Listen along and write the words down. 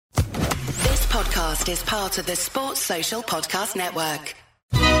podcast is part of the Sports Social Podcast Network.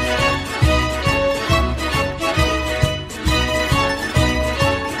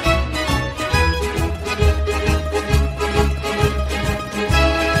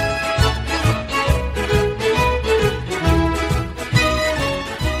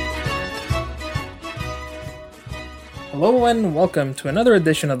 Hello and welcome to another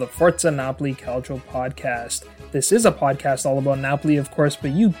edition of the Forza Napoli Calcio podcast. This is a podcast all about Napoli, of course,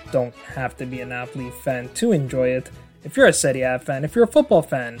 but you don't have to be a Napoli fan to enjoy it. If you're a Serie A fan, if you're a football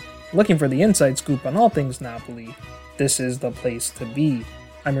fan, looking for the inside scoop on all things Napoli, this is the place to be.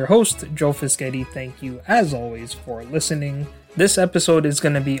 I'm your host, Joe Fischetti. Thank you, as always, for listening. This episode is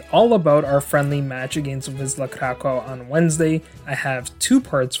going to be all about our friendly match against Wisła Krakow on Wednesday. I have two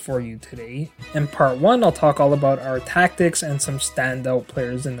parts for you today. In part one, I'll talk all about our tactics and some standout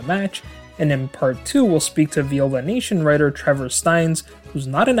players in the match. And in part two, we'll speak to Viola Nation writer Trevor Steins, who's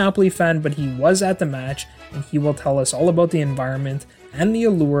not a Napoli fan, but he was at the match, and he will tell us all about the environment and the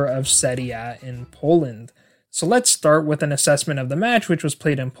allure of Serie A in Poland. So let's start with an assessment of the match, which was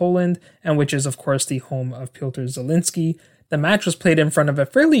played in Poland, and which is of course the home of Piotr Zielinski. The match was played in front of a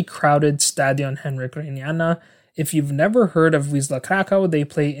fairly crowded Stadion Henryk Reiniana. If you've never heard of Wisła Krakow, they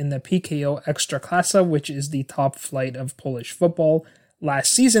play in the PKO Ekstraklasa, which is the top flight of Polish football.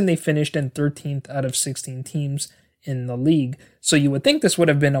 Last season, they finished in 13th out of 16 teams in the league. So you would think this would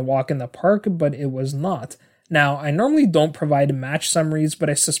have been a walk in the park, but it was not. Now, I normally don't provide match summaries, but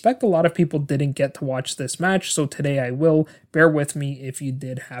I suspect a lot of people didn't get to watch this match, so today I will. Bear with me if you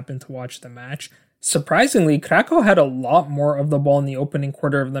did happen to watch the match. Surprisingly, Krakow had a lot more of the ball in the opening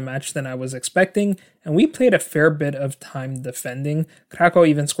quarter of the match than I was expecting, and we played a fair bit of time defending. Krakow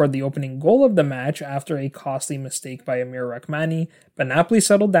even scored the opening goal of the match after a costly mistake by Amir Rahmani, but Napoli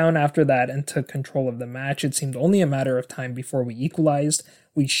settled down after that and took control of the match. It seemed only a matter of time before we equalized.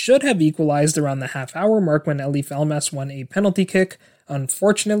 We should have equalized around the half-hour mark when Elif Elmas won a penalty kick.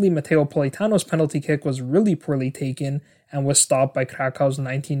 Unfortunately, Matteo Politano's penalty kick was really poorly taken and was stopped by Krakow's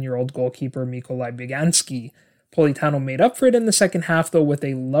 19-year-old goalkeeper Mikołaj Bieganski. Politano made up for it in the second half, though, with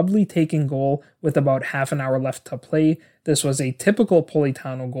a lovely taken goal with about half an hour left to play. This was a typical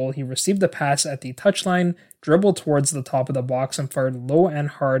Politano goal. He received a pass at the touchline, dribbled towards the top of the box, and fired low and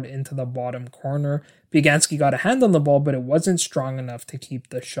hard into the bottom corner. Bieganski got a hand on the ball, but it wasn't strong enough to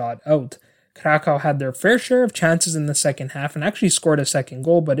keep the shot out. Krakow had their fair share of chances in the second half and actually scored a second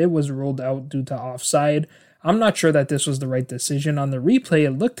goal, but it was ruled out due to offside. I'm not sure that this was the right decision. On the replay,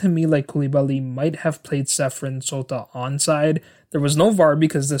 it looked to me like Koulibaly might have played S3-005 onside. There was no VAR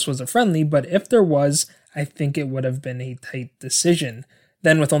because this was a friendly, but if there was, I think it would have been a tight decision.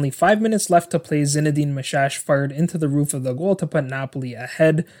 Then with only 5 minutes left to play, Zinedine Mashash fired into the roof of the goal to put Napoli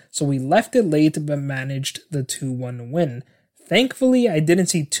ahead, so we left it late but managed the 2-1 win. Thankfully, I didn't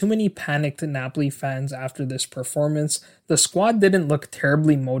see too many panicked Napoli fans after this performance. The squad didn't look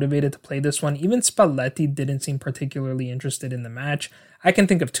terribly motivated to play this one. Even Spalletti didn't seem particularly interested in the match. I can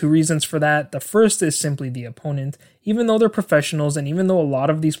think of two reasons for that. The first is simply the opponent. Even though they're professionals and even though a lot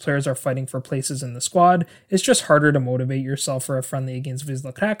of these players are fighting for places in the squad, it's just harder to motivate yourself for a friendly against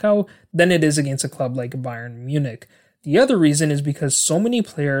Wisła Krakow than it is against a club like Bayern Munich. The other reason is because so many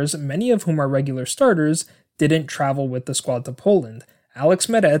players, many of whom are regular starters, didn't travel with the squad to Poland. Alex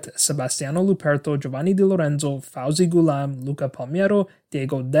Meret, Sebastiano Luperto, Giovanni Di Lorenzo, Fauzi Gulam, Luca Palmiero,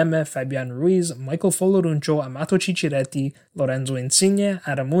 Diego Demme, Fabian Ruiz, Michael Foloruncio, Amato Cicciretti, Lorenzo Insigne,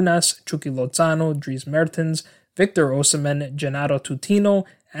 Adam Munas, Chucky Lozano, Dries Mertens, Victor Osimhen, Gennaro Tutino,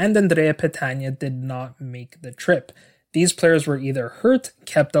 and Andrea Petagna did not make the trip. These players were either hurt,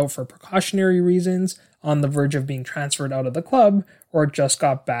 kept out for precautionary reasons, on the verge of being transferred out of the club, or just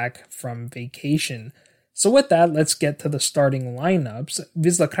got back from vacation. So with that, let's get to the starting lineups.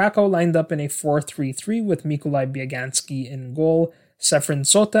 Wisła Krakow lined up in a 4-3-3 with Mikołaj Bieganski in goal.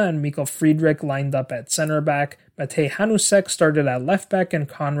 S3-005 and Mikkel Friedrich lined up at center back. Matej Hanusek started at left back and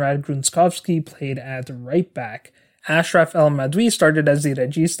Konrad Grunskowski played at right back. Ashraf El Madwi started as the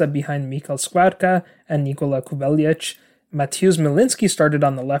regista behind Michal Skwarka and Nikola Kubelic. Mateusz Milinski started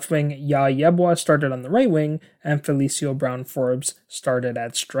on the left wing, Ya Yeboah started on the right wing, and Felicio Brown-Forbes started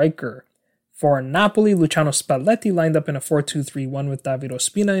at striker. For Napoli, Luciano Spalletti lined up in a 4-2-3-1 with David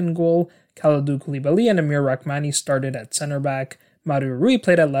Ospina in goal. Kalidou Koulibaly and Amir Rahmani started at center back. Mario Rui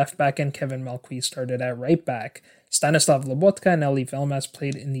played at left back and Kevin Malcuit started at right back. Stanislav Lobotka and Elif Elmas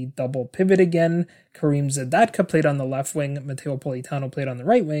played in the double pivot again. Karim Zadatka played on the left wing. Matteo Politano played on the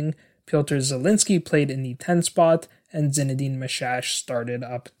right wing. Piotr Zielinski played in the 10 spot. And Zinedine Mashash started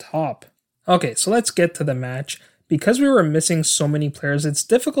up top. Okay, so let's get to the match. Because we were missing so many players, it's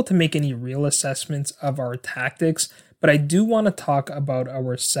difficult to make any real assessments of our tactics, but I do want to talk about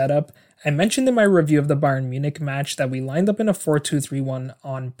our setup. I mentioned in my review of the Bayern Munich match that we lined up in a 4-2-3-1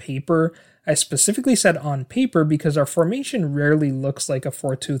 on paper. I specifically said on paper because our formation rarely looks like a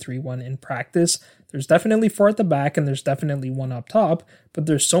 4-2-3-1 in practice. There's definitely 4 at the back and there's definitely 1 up top, but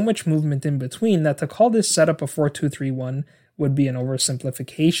there's so much movement in between that to call this setup a 4-2-3-1 would be an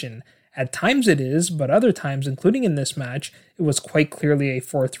oversimplification. At times it is, but other times, including in this match, it was quite clearly a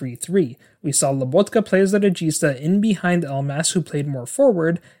 4-3-3. We saw Lobotka play as the regista in behind Elmas, who played more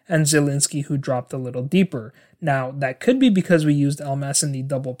forward, and Zielinski, who dropped a little deeper. Now, that could be because we used Elmas in the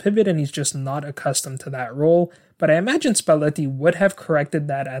double pivot and he's just not accustomed to that role, but I imagine Spalletti would have corrected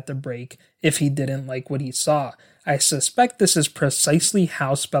that at the break if he didn't like what he saw. I suspect this is precisely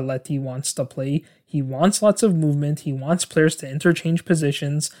how Spalletti wants to play. He wants lots of movement, he wants players to interchange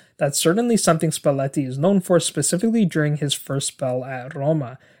positions. That's certainly something Spalletti is known for, specifically during his first spell at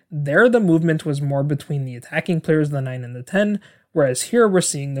Roma. There, the movement was more between the attacking players, the 9 and the 10, whereas here we're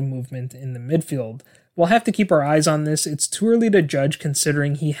seeing the movement in the midfield. We'll have to keep our eyes on this. It's too early to judge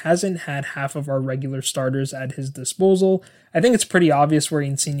considering he hasn't had half of our regular starters at his disposal. I think it's pretty obvious where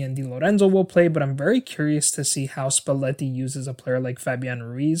Insigne and Di Lorenzo will play, but I'm very curious to see how Spalletti uses a player like Fabian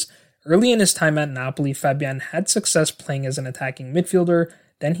Ruiz. Early in his time at Napoli, Fabian had success playing as an attacking midfielder,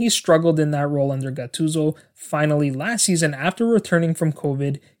 then he struggled in that role under Gattuso. Finally, last season, after returning from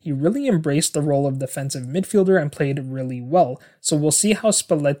COVID, he really embraced the role of defensive midfielder and played really well. So we'll see how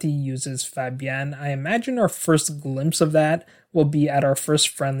Spalletti uses Fabian. I imagine our first glimpse of that will be at our first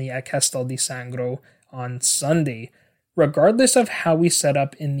friendly at Castel di Sangro on Sunday. Regardless of how we set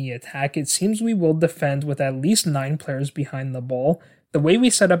up in the attack, it seems we will defend with at least 9 players behind the ball. The way we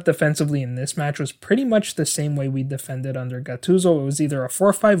set up defensively in this match was pretty much the same way we defended under Gattuso. It was either a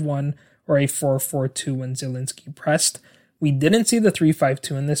 4-5-1 or a 4-4-2 when Zielinski pressed. We didn't see the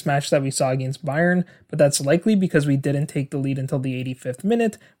 3-5-2 in this match that we saw against Bayern, but that's likely because we didn't take the lead until the 85th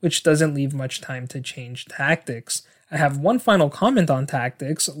minute, which doesn't leave much time to change tactics. I have one final comment on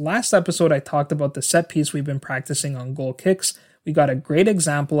tactics. Last episode I talked about the set piece we've been practicing on goal kicks. We got a great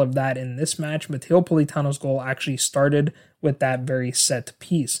example of that in this match. Matteo Politano's goal actually started with that very set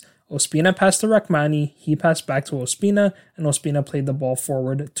piece. Ospina passed to Rachmani, he passed back to Ospina, and Ospina played the ball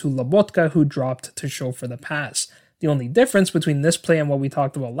forward to Lobotka, who dropped to show for the pass. The only difference between this play and what we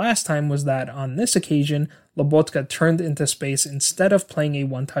talked about last time was that on this occasion, Lobotka turned into space instead of playing a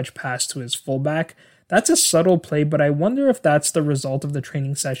one-touch pass to his fullback. That's a subtle play, but I wonder if that's the result of the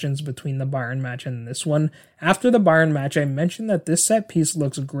training sessions between the Bayern match and this one. After the Bayern match, I mentioned that this set piece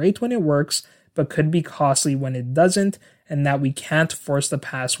looks great when it works, but could be costly when it doesn't, and that we can't force the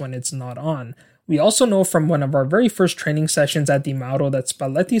pass when it's not on. We also know from one of our very first training sessions at Di Mauro that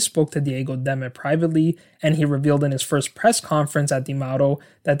Spalletti spoke to Diego Demme privately, and he revealed in his first press conference at Di Mauro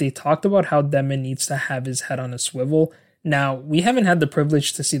that they talked about how Demme needs to have his head on a swivel. Now, we haven't had the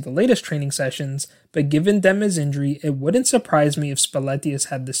privilege to see the latest training sessions, but given Demme's injury, it wouldn't surprise me if Spalletti has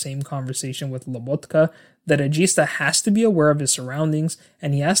had the same conversation with Lobotka. The regista has to be aware of his surroundings,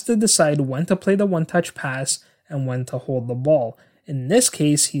 and he has to decide when to play the one-touch pass and when to hold the ball. In this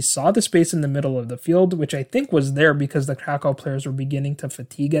case, he saw the space in the middle of the field, which I think was there because the Krakow players were beginning to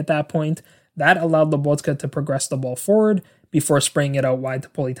fatigue at that point. That allowed Lobotka to progress the ball forward before spraying it out wide to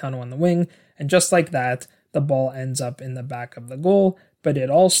Politano on the wing, and just like that, the ball ends up in the back of the goal, but it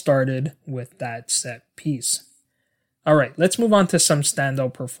all started with that set piece. Alright, let's move on to some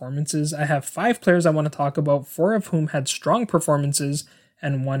standout performances. I have 5 players I want to talk about, 4 of whom had strong performances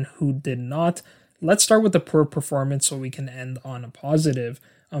and 1 who did not. Let's start with the poor performance so we can end on a positive.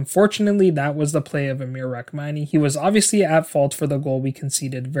 Unfortunately, that was the play of Amir Rachmani. He was obviously at fault for the goal we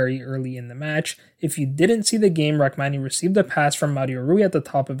conceded very early in the match. If you didn't see the game, Rachmani received a pass from Mario Rui at the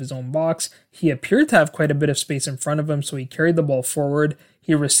top of his own box. He appeared to have quite a bit of space in front of him, so he carried the ball forward.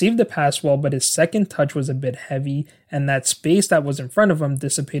 He received the pass well, but his second touch was a bit heavy, and that space that was in front of him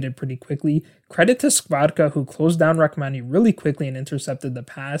dissipated pretty quickly. Credit to Skvarka, who closed down Rachmani really quickly and intercepted the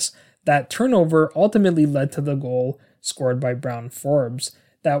pass. That turnover ultimately led to the goal scored by Brown Forbes.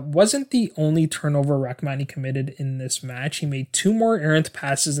 That wasn't the only turnover Rachmani committed in this match. He made 2 more errant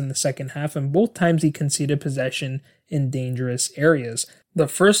passes in the second half, and both times he conceded possession in dangerous areas. The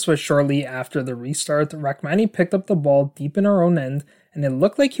first was shortly after the restart. Rachmani picked up the ball deep in our own end, and it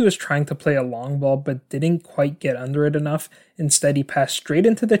looked like he was trying to play a long ball but didn't quite get under it enough. Instead, he passed straight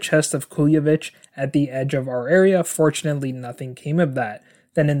into the chest of Kuljevic at the edge of our area. Fortunately, nothing came of that.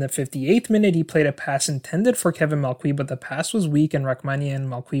 Then in the 58th minute, he played a pass intended for Kevin Malcuit, but the pass was weak and Rachmani and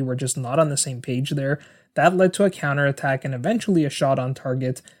Malcuit were just not on the same page there. That led to a counterattack and eventually a shot on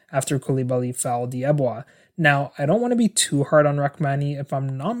target after Koulibaly fouled Yeboah. Now, I don't want to be too hard on Rachmani. If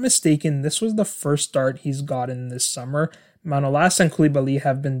I'm not mistaken, this was the first start he's gotten this summer. Manolas and Koulibaly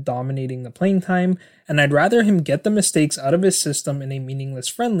have been dominating the playing time, and I'd rather him get the mistakes out of his system in a meaningless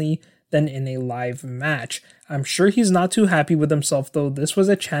friendly than in a live match. I'm sure he's not too happy with himself though. This was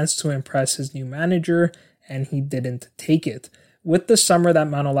a chance to impress his new manager, and he didn't take it. With the summer that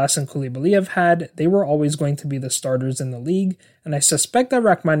Manolas and Koulibaly have had, they were always going to be the starters in the league, and I suspect that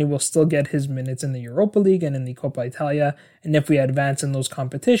Rachmani will still get his minutes in the Europa League and in the Coppa Italia, and if we advance in those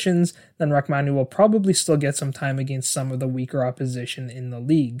competitions, then Rachmani will probably still get some time against some of the weaker opposition in the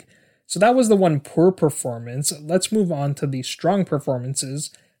league. So that was the one poor performance. Let's move on to the strong performances.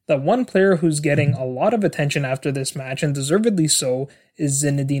 The one player who's getting a lot of attention after this match, and deservedly so, is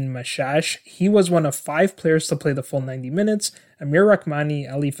Zinedine Mashash. He was one of 5 players to play the full 90 minutes. Amir Rachmani,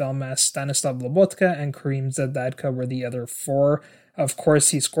 Elif Elmas, Stanislav Lobotka, and Karim Zadadka were the other 4. Of course,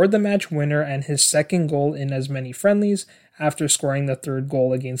 he scored the match winner and his second goal in as many friendlies after scoring the third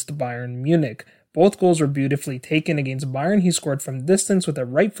goal against Bayern Munich. Both goals were beautifully taken. Against Bayern, he scored from distance with a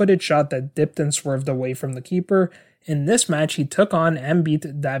right-footed shot that dipped and swerved away from the keeper. In this match, he took on and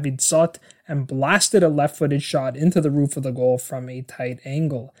beat David Sot and blasted a left-footed shot into the roof of the goal from a tight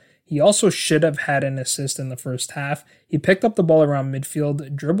angle. He also should have had an assist in the first half. He picked up the ball around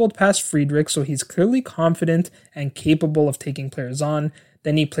midfield, dribbled past Friedrich, so he's clearly confident and capable of taking players on.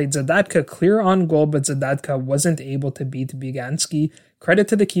 Then he played Zadadka clear on goal, but Zadadka wasn't able to beat Biganski. Credit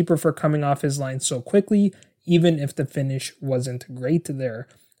to the keeper for coming off his line so quickly, even if the finish wasn't great there.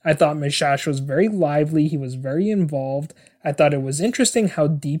 I thought Mashash was very lively, he was very involved. I thought it was interesting how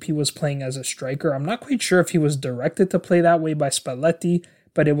deep he was playing as a striker. I'm not quite sure if he was directed to play that way by Spalletti,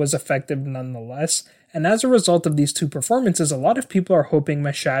 but it was effective nonetheless. And as a result of these 2 performances, a lot of people are hoping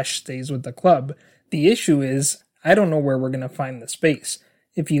Mashash stays with the club. The issue is, I don't know where we're going to find the space.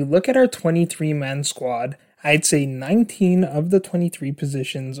 If you look at our 23-man squad, I'd say 19 of the 23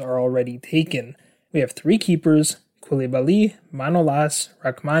 positions are already taken. We have 3 keepers, Koulibaly, Manolas,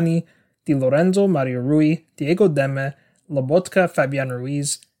 Rachmani, Di Lorenzo, Mario Rui, Diego Demme, Lobotka, Fabian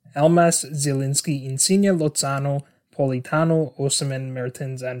Ruiz, Elmas, Zielinski, Insigne, Lozano, Politano, Osimhen,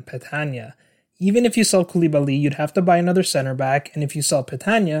 Mertens, and Petagna. Even if you sell Koulibaly, you'd have to buy another center back, and if you sell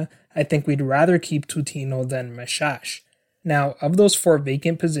Petagna, I think we'd rather keep Tutino than Mashash. Now, of those 4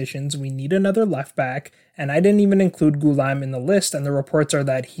 vacant positions, we need another left back, and I didn't even include Gulam in the list, and the reports are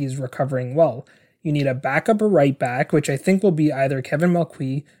that he's recovering well. You need a backup or right back, which I think will be either Kevin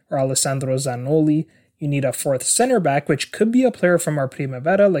Malqui or Alessandro Zanoli. You need a 4th center back, which could be a player from our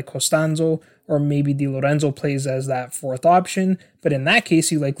Primavera like Costanzo, or maybe Di Lorenzo plays as that 4th option, but in that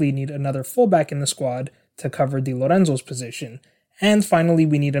case you likely need another fullback in the squad to cover Di Lorenzo's position. And finally,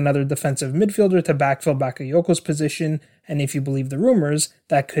 we need another defensive midfielder to backfill Bakayoko's position, and if you believe the rumors,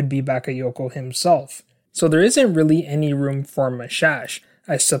 that could be Bakayoko himself. So there isn't really any room for Mashash.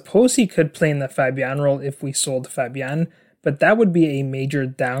 I suppose he could play in the Fabian role if we sold Fabian, but that would be a major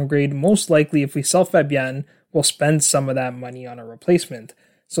downgrade. Most likely, if we sell Fabian, we'll spend some of that money on a replacement.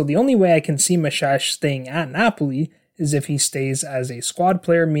 So the only way I can see Mashash staying at Napoli is if he stays as a squad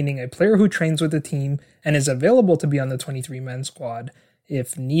player, meaning a player who trains with the team and is available to be on the 23-man squad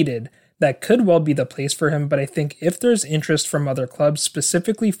if needed. That could well be the place for him, but I think if there's interest from other clubs,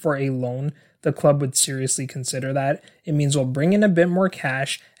 specifically for a loan, the club would seriously consider that. It means we'll bring in a bit more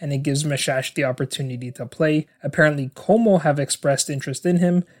cash, and it gives Mashash the opportunity to play. Apparently, Como have expressed interest in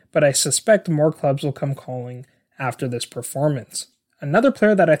him, but I suspect more clubs will come calling after this performance. Another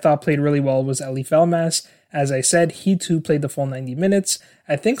player that I thought played really well was Elif Elmas. As I said, he too played the full 90 minutes.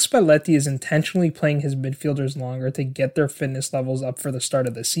 I think Spalletti is intentionally playing his midfielders longer to get their fitness levels up for the start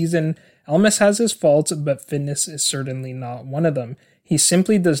of the season. Elmas has his faults, but fitness is certainly not one of them. He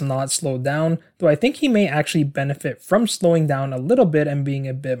simply does not slow down, though I think he may actually benefit from slowing down a little bit and being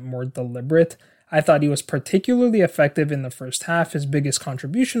a bit more deliberate. I thought he was particularly effective in the first half. His biggest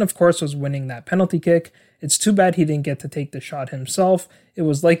contribution, of course, was winning that penalty kick. It's too bad he didn't get to take the shot himself. It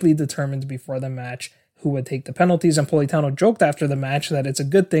was likely determined before the match who would take the penalties, and Politano joked after the match that it's a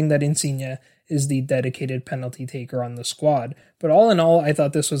good thing that Insigne is the dedicated penalty taker on the squad. But all in all, I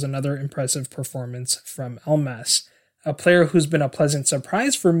thought this was another impressive performance from Elmas. A player who's been a pleasant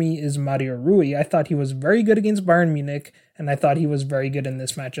surprise for me is Mario Rui. I thought he was very good against Bayern Munich, and I thought he was very good in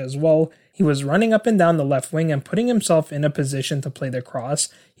this match as well. He was running up and down the left wing and putting himself in a position to play the cross.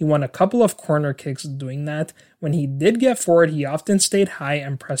 He won a couple of corner kicks doing that. When he did get forward, he often stayed high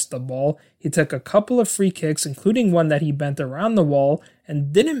and pressed the ball. He took a couple of free kicks, including one that he bent around the wall,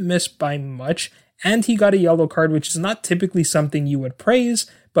 and didn't miss by much. And he got a yellow card, which is not typically something you would praise,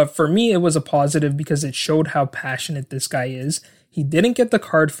 but for me it was a positive because it showed how passionate this guy is. He didn't get the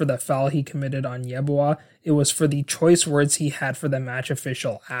card for the foul he committed on Yeboah. It was for the choice words he had for the match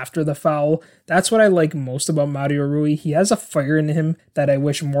official after the foul. That's what I like most about Mario Rui. He has a fire in him that I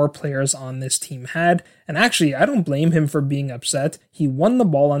wish more players on this team had. And actually, I don't blame him for being upset. He won the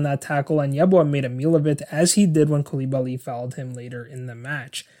ball on that tackle and Yeboah made a meal of it, as he did when Koulibaly fouled him later in the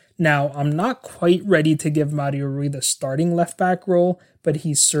match. Now, I'm not quite ready to give Mario Rui the starting left-back role, but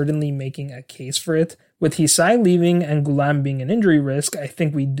he's certainly making a case for it. With Hisai leaving and Gulam being an injury risk, I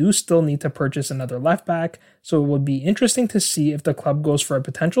think we do still need to purchase another left-back, so it would be interesting to see if the club goes for a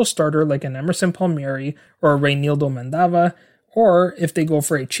potential starter like an Emerson Palmieri or a Reynildo Mandava, or if they go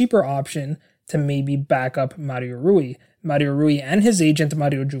for a cheaper option to maybe back up Mario Rui. Mario Rui and his agent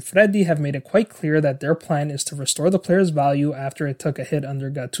Mario Giuffredi have made it quite clear that their plan is to restore the player's value after it took a hit under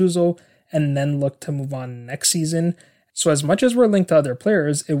Gattuso and then look to move on next season. So as much as we're linked to other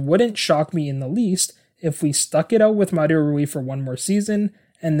players, it wouldn't shock me in the least if we stuck it out with Mario Rui for one more season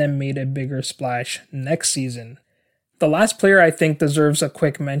and then made a bigger splash next season. The last player I think deserves a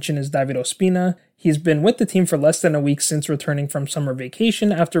quick mention is David Ospina. He's been with the team for less than a week since returning from summer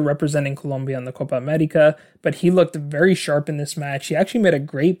vacation after representing Colombia in the Copa America, but he looked very sharp in this match. He actually made a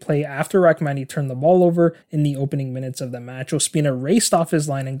great play after Rachmani turned the ball over in the opening minutes of the match. Ospina raced off his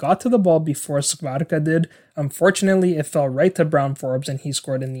line and got to the ball before Skvarka did. Unfortunately, it fell right to Brown Forbes and he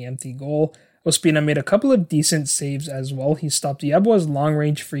scored in the empty goal. Ospina made a couple of decent saves as well. He stopped Yeboah's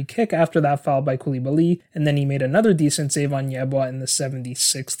long-range free kick after that foul by Koulibaly, and then he made another decent save on Yeboah in the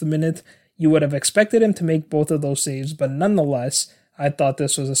 76th minute. You would have expected him to make both of those saves, but nonetheless, I thought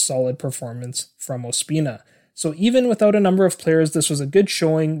this was a solid performance from Ospina. So even without a number of players, this was a good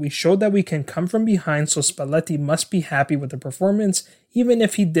showing. We showed that we can come from behind, so Spalletti must be happy with the performance, even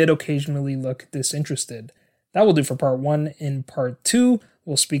if he did occasionally look disinterested. That will do for part 1. In part 2,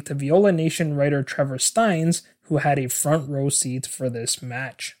 we'll speak to Viola Nation writer Trevor Steins, who had a front row seat for this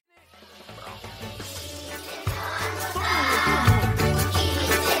match.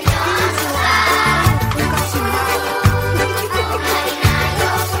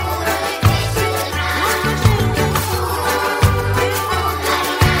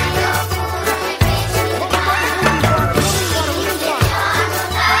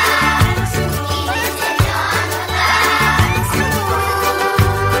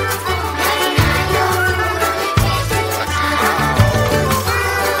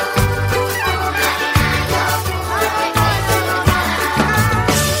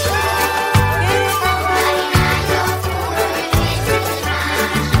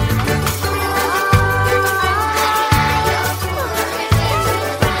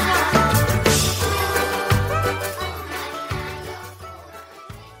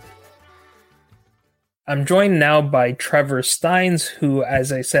 I'm joined now by Trevor Steins, who,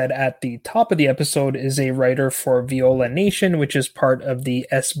 as I said at the top of the episode, is a writer for Viola Nation, which is part of the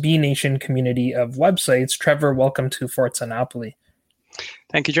SB Nation community of websites. Trevor, welcome to Forza Napoli.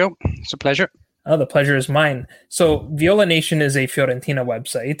 Thank you, Joe. It's a pleasure. Oh, the pleasure is mine. So Viola Nation is a Fiorentina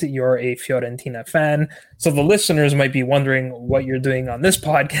website. You're a Fiorentina fan. So the listeners might be wondering what you're doing on this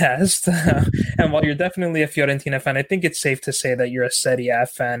podcast. And while you're definitely a Fiorentina fan, I think it's safe to say that you're a Serie A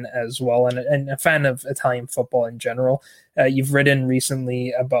fan as well, and a fan of Italian football in general. You've written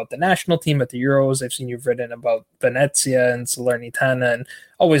recently about the national team at the Euros. I've seen you've written about Venezia and Salernitana, and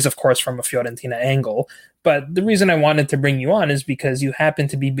always, of course, from a Fiorentina angle. But the reason I wanted to bring you on is because you happen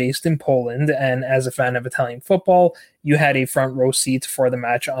to be based in Poland, and as a fan of Italian football, you had a front row seat for the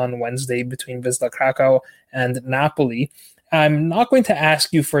match on Wednesday between Wisla Krakow and Napoli. I'm not going to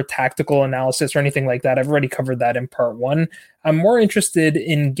ask you for tactical analysis or anything like that. I've already covered that in part 1. I'm more interested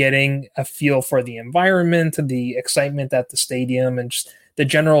in getting a feel for the environment, the excitement at the stadium, and just the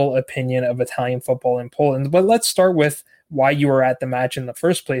general opinion of Italian football in Poland. But let's start with why you were at the match in the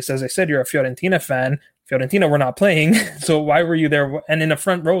first place. As I said, you're a Fiorentina fan. Fiorentina were not playing, so why were you there, and in a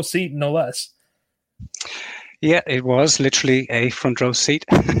front row seat, no less? Yeah, it was literally a front row seat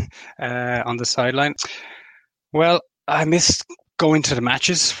on the sideline. Well, I missed going to the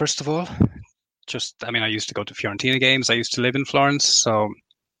matches, first of all. I used to go to Fiorentina games. I used to live in Florence, so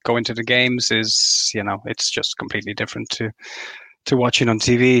going to the games is, it's just completely different to watching on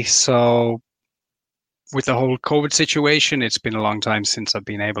TV. So with the whole COVID situation, it's been a long time since I've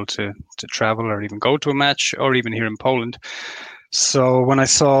been able to travel or even go to a match, or even here in Poland. So when I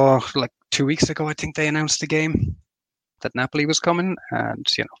saw, 2 weeks ago, I think they announced the game that Napoli was coming, and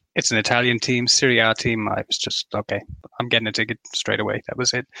it's an Italian team, Serie A team. I was just, okay, I'm getting a ticket straight away. That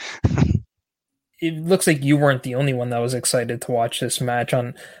was it. it looks like you weren't the only one that was excited to watch this match.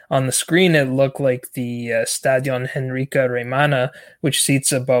 On the screen, it looked like the Stadion Henrique Reymana, which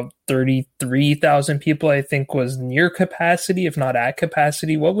seats about 33,000 people, I think was near capacity, if not at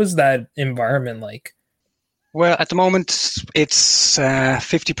capacity. What was that environment like? Well, at the moment, it's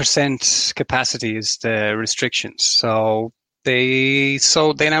 50% capacity is the restrictions. So they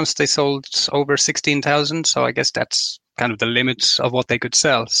announced they sold over 16,000. So I guess that's kind of the limit of what they could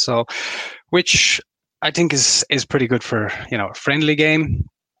sell. So, which I think is pretty good for, a friendly game.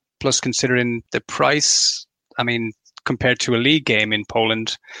 Plus, considering the price, I mean, compared to a league game in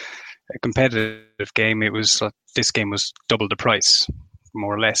Poland, a competitive game, this game was double the price,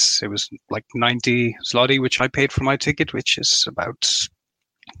 more or less. It was like 90 zloty, which I paid for my ticket, which is about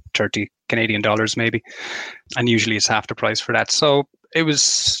 30 Canadian dollars maybe. And usually it's half the price for that. So it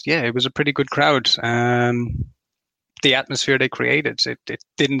was a pretty good crowd. The atmosphere they created, it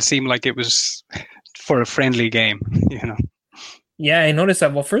didn't seem like it was for a friendly game, Yeah, I noticed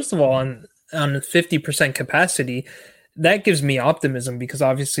that. Well, first of all, on 50% capacity, that gives me optimism because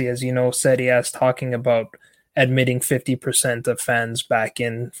obviously, as you know, Serie A is talking about admitting 50% of fans back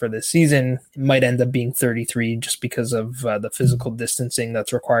in for this season. It might end up being 33 just because of the physical distancing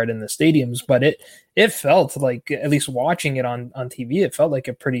that's required in the stadiums. But it felt like, at least watching it on TV, it felt like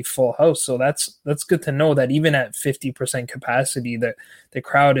a pretty full house. So that's good to know that even at 50% capacity, that the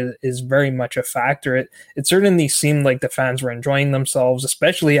crowd is very much a factor. It certainly seemed like the fans were enjoying themselves,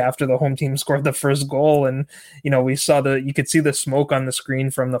 especially after the home team scored the first goal. And, you could see the smoke on the screen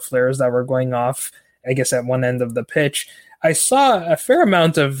from the flares that were going off, I guess, at one end of the pitch. I saw a fair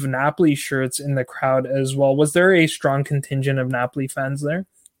amount of Napoli shirts in the crowd as well. Was there a strong contingent of Napoli fans there?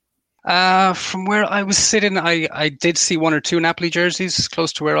 From where I was sitting, I did see one or two Napoli jerseys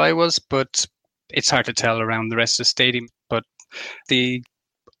close to where I was, but it's hard to tell around the rest of the stadium. But the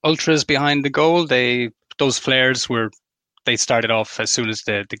ultras behind the goal, those flares they started off as soon as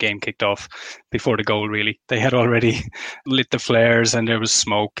the game kicked off, before the goal really. They had already lit the flares and there was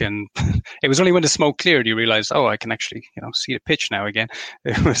smoke, and it was only when the smoke cleared you realize, oh, I can actually, see the pitch now again.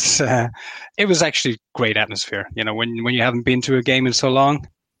 It was actually great atmosphere. When you haven't been to a game in so long,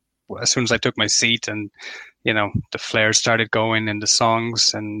 as soon as I took my seat and, the flares started going and the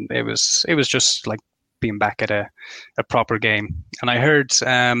songs, and it was just like being back at a proper game. And I heard,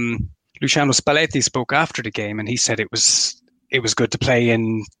 Luciano Spalletti spoke after the game, and he said it was good to play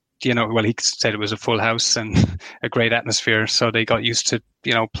in, he said it was a full house and a great atmosphere. So they got used to,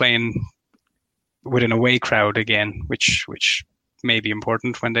 playing with an away crowd again, which may be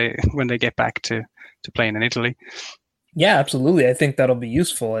important when they get back to playing in Italy. Yeah, absolutely. I think that'll be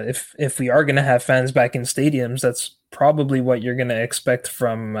useful. If we are going to have fans back in stadiums, that's probably what you're going to expect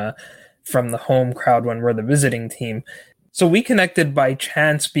from the home crowd when we're the visiting team. So we connected by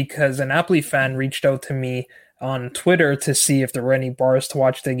chance because a Napoli fan reached out to me on Twitter to see if there were any bars to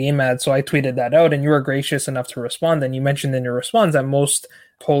watch the game at. So I tweeted that out, and you were gracious enough to respond. And you mentioned in your response that most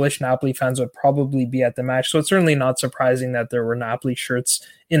Polish Napoli fans would probably be at the match. So it's certainly not surprising that there were Napoli shirts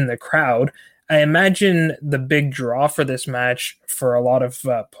in the crowd. I imagine the big draw for this match for a lot of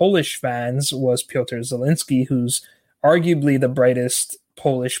Polish fans was Piotr Zielinski, who's arguably the brightest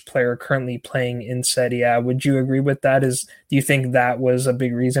Polish player currently playing in Serie A. Would you agree with that? Do you think that was a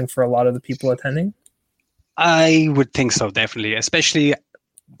big reason for a lot of the people attending? I would think so, definitely. Especially,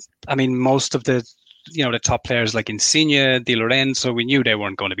 I mean, most of the the top players like Insigne, Di Lorenzo, we knew they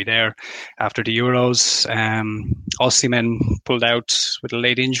weren't going to be there after the Euros. Osimhen pulled out with a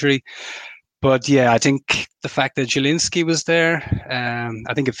late injury. But yeah, I think the fact that Zielinski was there,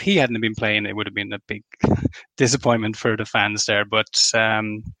 I think if he hadn't been playing, it would have been a big disappointment for the fans there. But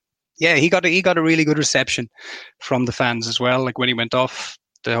yeah, he got a really good reception from the fans as well. Like when he went off,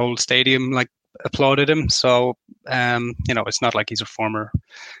 the whole stadium applauded him. So it's not like he's a former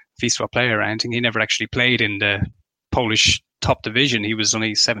Wisła player or anything. He never actually played in the Polish top division. He was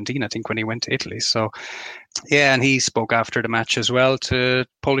only 17, I think, when he went to Italy. So yeah, and he spoke after the match as well to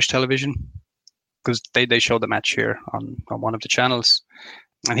Polish television, because they showed the match here on one of the channels,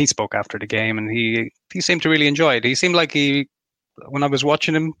 and he spoke after the game, and he seemed to really enjoy it. He seemed like when I was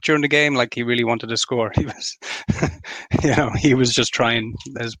watching him during the game, like he really wanted to score. He was, he was just trying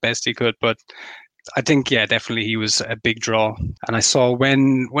as best he could. But I think, yeah, definitely he was a big draw. And I saw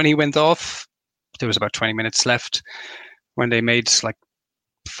when he went off, there was about 20 minutes left. When they made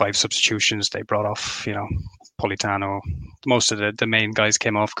 5 substitutions, they brought off, Politano. Most of the main guys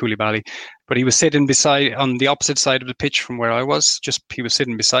came off, Koulibaly. But he was sitting on the opposite side of the pitch from where I was. He was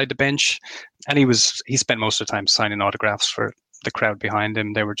sitting beside the bench, and he spent most of the time signing autographs for the crowd behind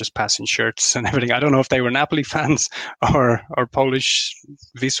him. They were just passing shirts and everything. I don't know if they were Napoli fans or Polish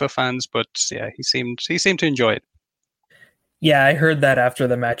Wisła fans, but yeah, he seemed to enjoy it. Yeah, I heard that after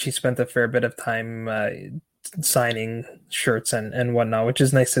the match, he spent a fair bit of time signing shirts and whatnot, which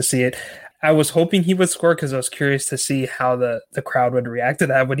is nice to see it. I was hoping he would score because I was curious to see how the crowd would react to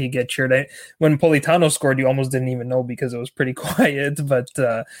that. Would he get cheered? When Politano scored, you almost didn't even know because it was pretty quiet. But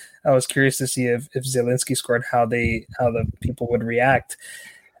I was curious to see if Zielinski scored, how the people would react.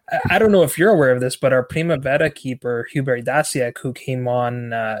 I don't know if you're aware of this, but our Primavera keeper, Hubert Dasiak, who came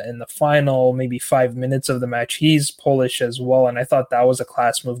on in the final maybe 5 minutes of the match, he's Polish as well. And I thought that was a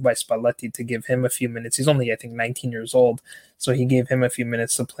class move by Spalletti to give him a few minutes. He's only, I think, 19 years old. So he gave him a few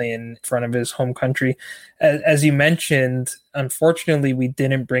minutes to play in front of his home country. As you mentioned, unfortunately, we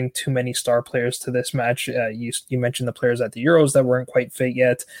didn't bring too many star players to this match. You mentioned the players at the Euros that weren't quite fit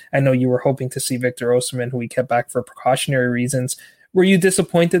yet. I know you were hoping to see Victor Osimhen, who we kept back for precautionary reasons. Were you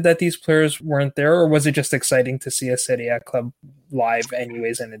disappointed that these players weren't there, or was it just exciting to see a Serie A club live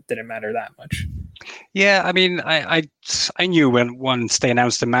anyways, and it didn't matter that much? Yeah, I mean, I knew once they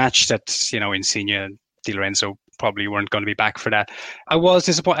announced the match that, Insigne and Di Lorenzo probably weren't going to be back for that. I was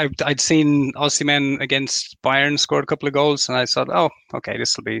disappointed. I'd seen Osimhen against Bayern scored a couple of goals, and I thought, oh, okay,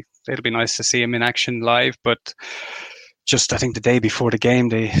 it'll be nice to see him in action live, but just I think the day before the game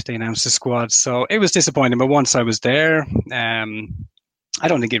they announced the squad, so it was disappointing. But once I was there, I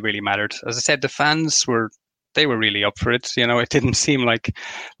don't think it really mattered. As I said, the fans were really up for it. It didn't seem like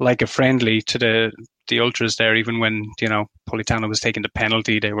a friendly to the ultras there. Even when Politano was taking the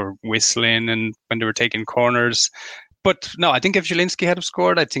penalty, they were whistling, and when they were taking corners. But no, I think if Zielinski had have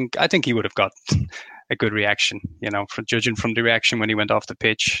scored, I think he would have got a good reaction. For judging from the reaction when he went off the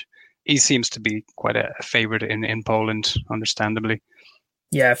pitch. He seems to be quite a favorite in Poland, understandably.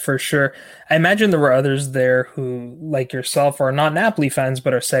 Yeah, for sure. I imagine there were others there who, like yourself, are not Napoli fans,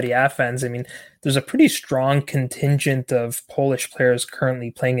 but are Serie A fans. I mean, there's a pretty strong contingent of Polish players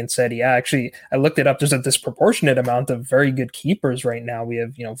currently playing in Serie A. Actually, I looked it up. There's a disproportionate amount of very good keepers right now. We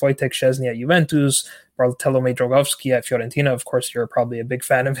have, Wojtek Szczesny at Juventus, Bartolomej Drogowski at Fiorentina. Of course, you're probably a big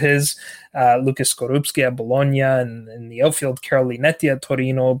fan of his. Lucas Skorupski at Bologna, and in the outfield, Karol Linetti at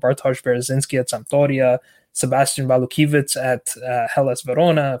Torino, Bartosz Berezynski at Sampdoria, Sebastian Balukiewicz at Hellas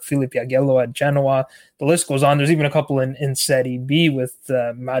Verona, Filip Jagiello at Genoa. The list goes on. There's even a couple in Serie B with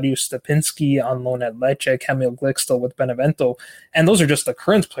Mariusz Stepinski on loan at Lecce, Kamil Glik still with Benevento. And those are just the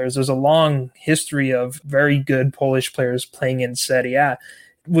current players. There's a long history of very good Polish players playing in Serie A.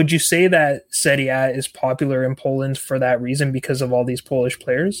 Would you say that Serie A is popular in Poland for that reason, because of all these Polish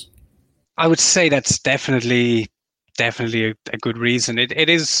players? I would say that's definitely a good reason. It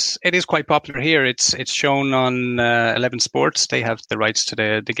is quite popular here. It's shown on 11 Sports. They have the rights to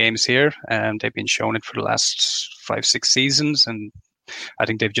the games here, and they've been showing it for the last 5-6 seasons, and I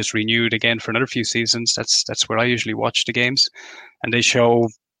think they've just renewed again for another few seasons. That's where I usually watch the games, and they show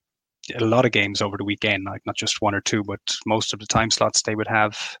a lot of games over the weekend, like not just one or two, but most of the time slots they would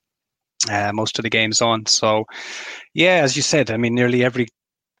have most of the games on. So yeah, as you said, I mean, nearly every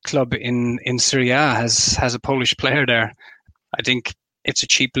club in Serie A has a Polish player there. I think it's a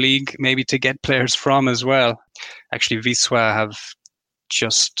cheap league maybe to get players from as well. Actually, Wisła have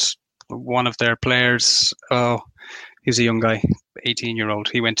just one of their players. Oh, he's a young guy, 18-year-old.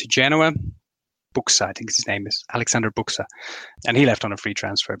 He went to Genoa. Buksa, I think his name is Alexander Buksa, and he left on a free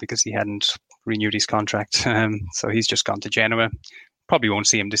transfer because he hadn't renewed his contract. So he's just gone to Genoa. Probably won't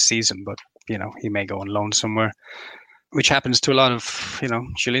see him this season, but he may go on loan somewhere, which happens to a lot of,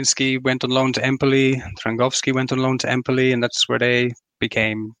 Zielinski went on loan to Empoli, Drangowski went on loan to Empoli, and that's where they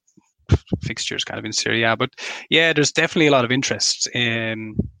became fixtures kind of in Serie A. But yeah, there's definitely a lot of interest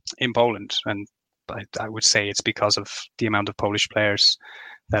in Poland, and I would say it's because of the amount of Polish players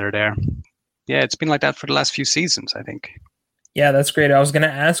that are there. Yeah, it's been like that for the last few seasons, I think. Yeah, that's great. I was going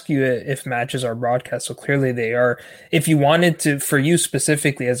to ask you if matches are broadcast, so clearly they are. If you wanted to, for you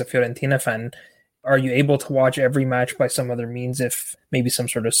specifically as a Fiorentina fan, are you able to watch every match by some other means, if maybe some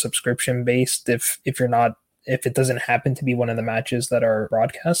sort of subscription based, if it doesn't happen to be one of the matches that are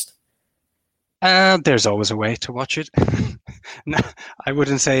broadcast? There's always a way to watch it. No, I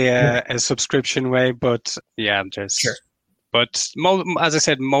wouldn't say a subscription way, but yeah, there's. Sure. But as I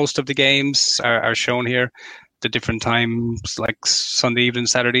said, most of the games are shown here, the different times, like Sunday evening,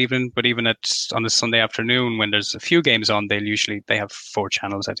 Saturday evening. But even on a Sunday afternoon, when there's a few games on, they have 4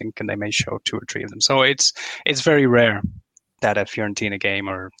 channels, I think, and they may show 2 or 3 of them. So it's very rare that a Fiorentina game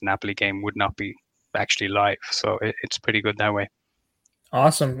or Napoli game would not be actually live. So it's pretty good that way.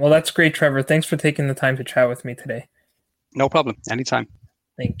 Awesome. Well, that's great, Trevor. Thanks for taking the time to chat with me today. No problem. Anytime.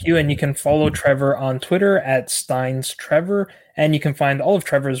 Thank you. And you can follow Trevor on Twitter at SteinsTrevor, and you can find all of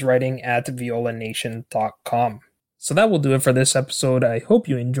Trevor's writing at violanation.com. So that will do it for this episode. I hope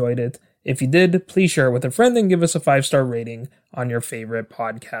you enjoyed it. If you did, please share it with a friend and give us a 5-star rating on your favorite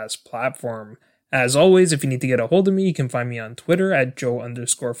podcast platform. As always, if you need to get a hold of me, you can find me on Twitter at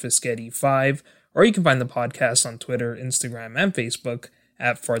Joe_Fischetti5, or you can find the podcast on Twitter, Instagram, and Facebook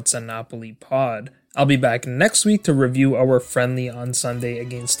at Forza Napoli Pod. I'll be back next week to review our friendly on Sunday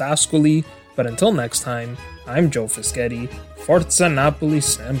against Ascoli, but until next time, I'm Joe Fischetti. Forza Napoli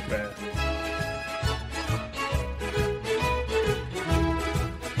sempre!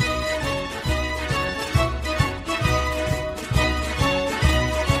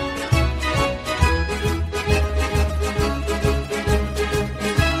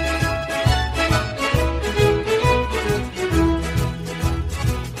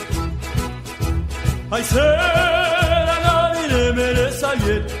 Ai sera nari mele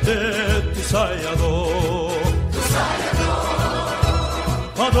sagliette tu sai adò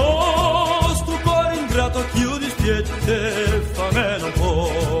stu cuore ingrato chiudi spiette famelo un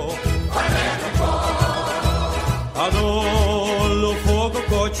po' adò lo fuoco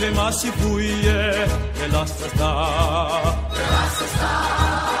coce ma si fuie e lascia sta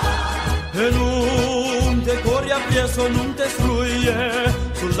e non te corri appresso non te struie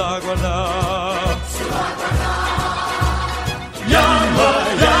sulla guarda Yamma,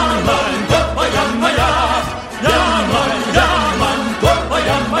 yamma, yamma, yamma, yamma, yamma, yamma,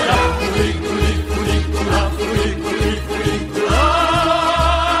 yamma, curi, curi, curi, cura, curi, curi, curi, cura.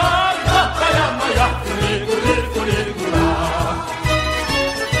 Yamma, curi, curi, curi, cura.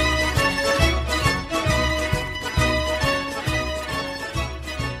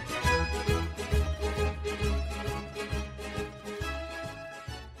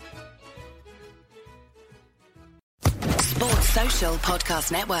 Sports Social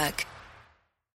Podcast Network.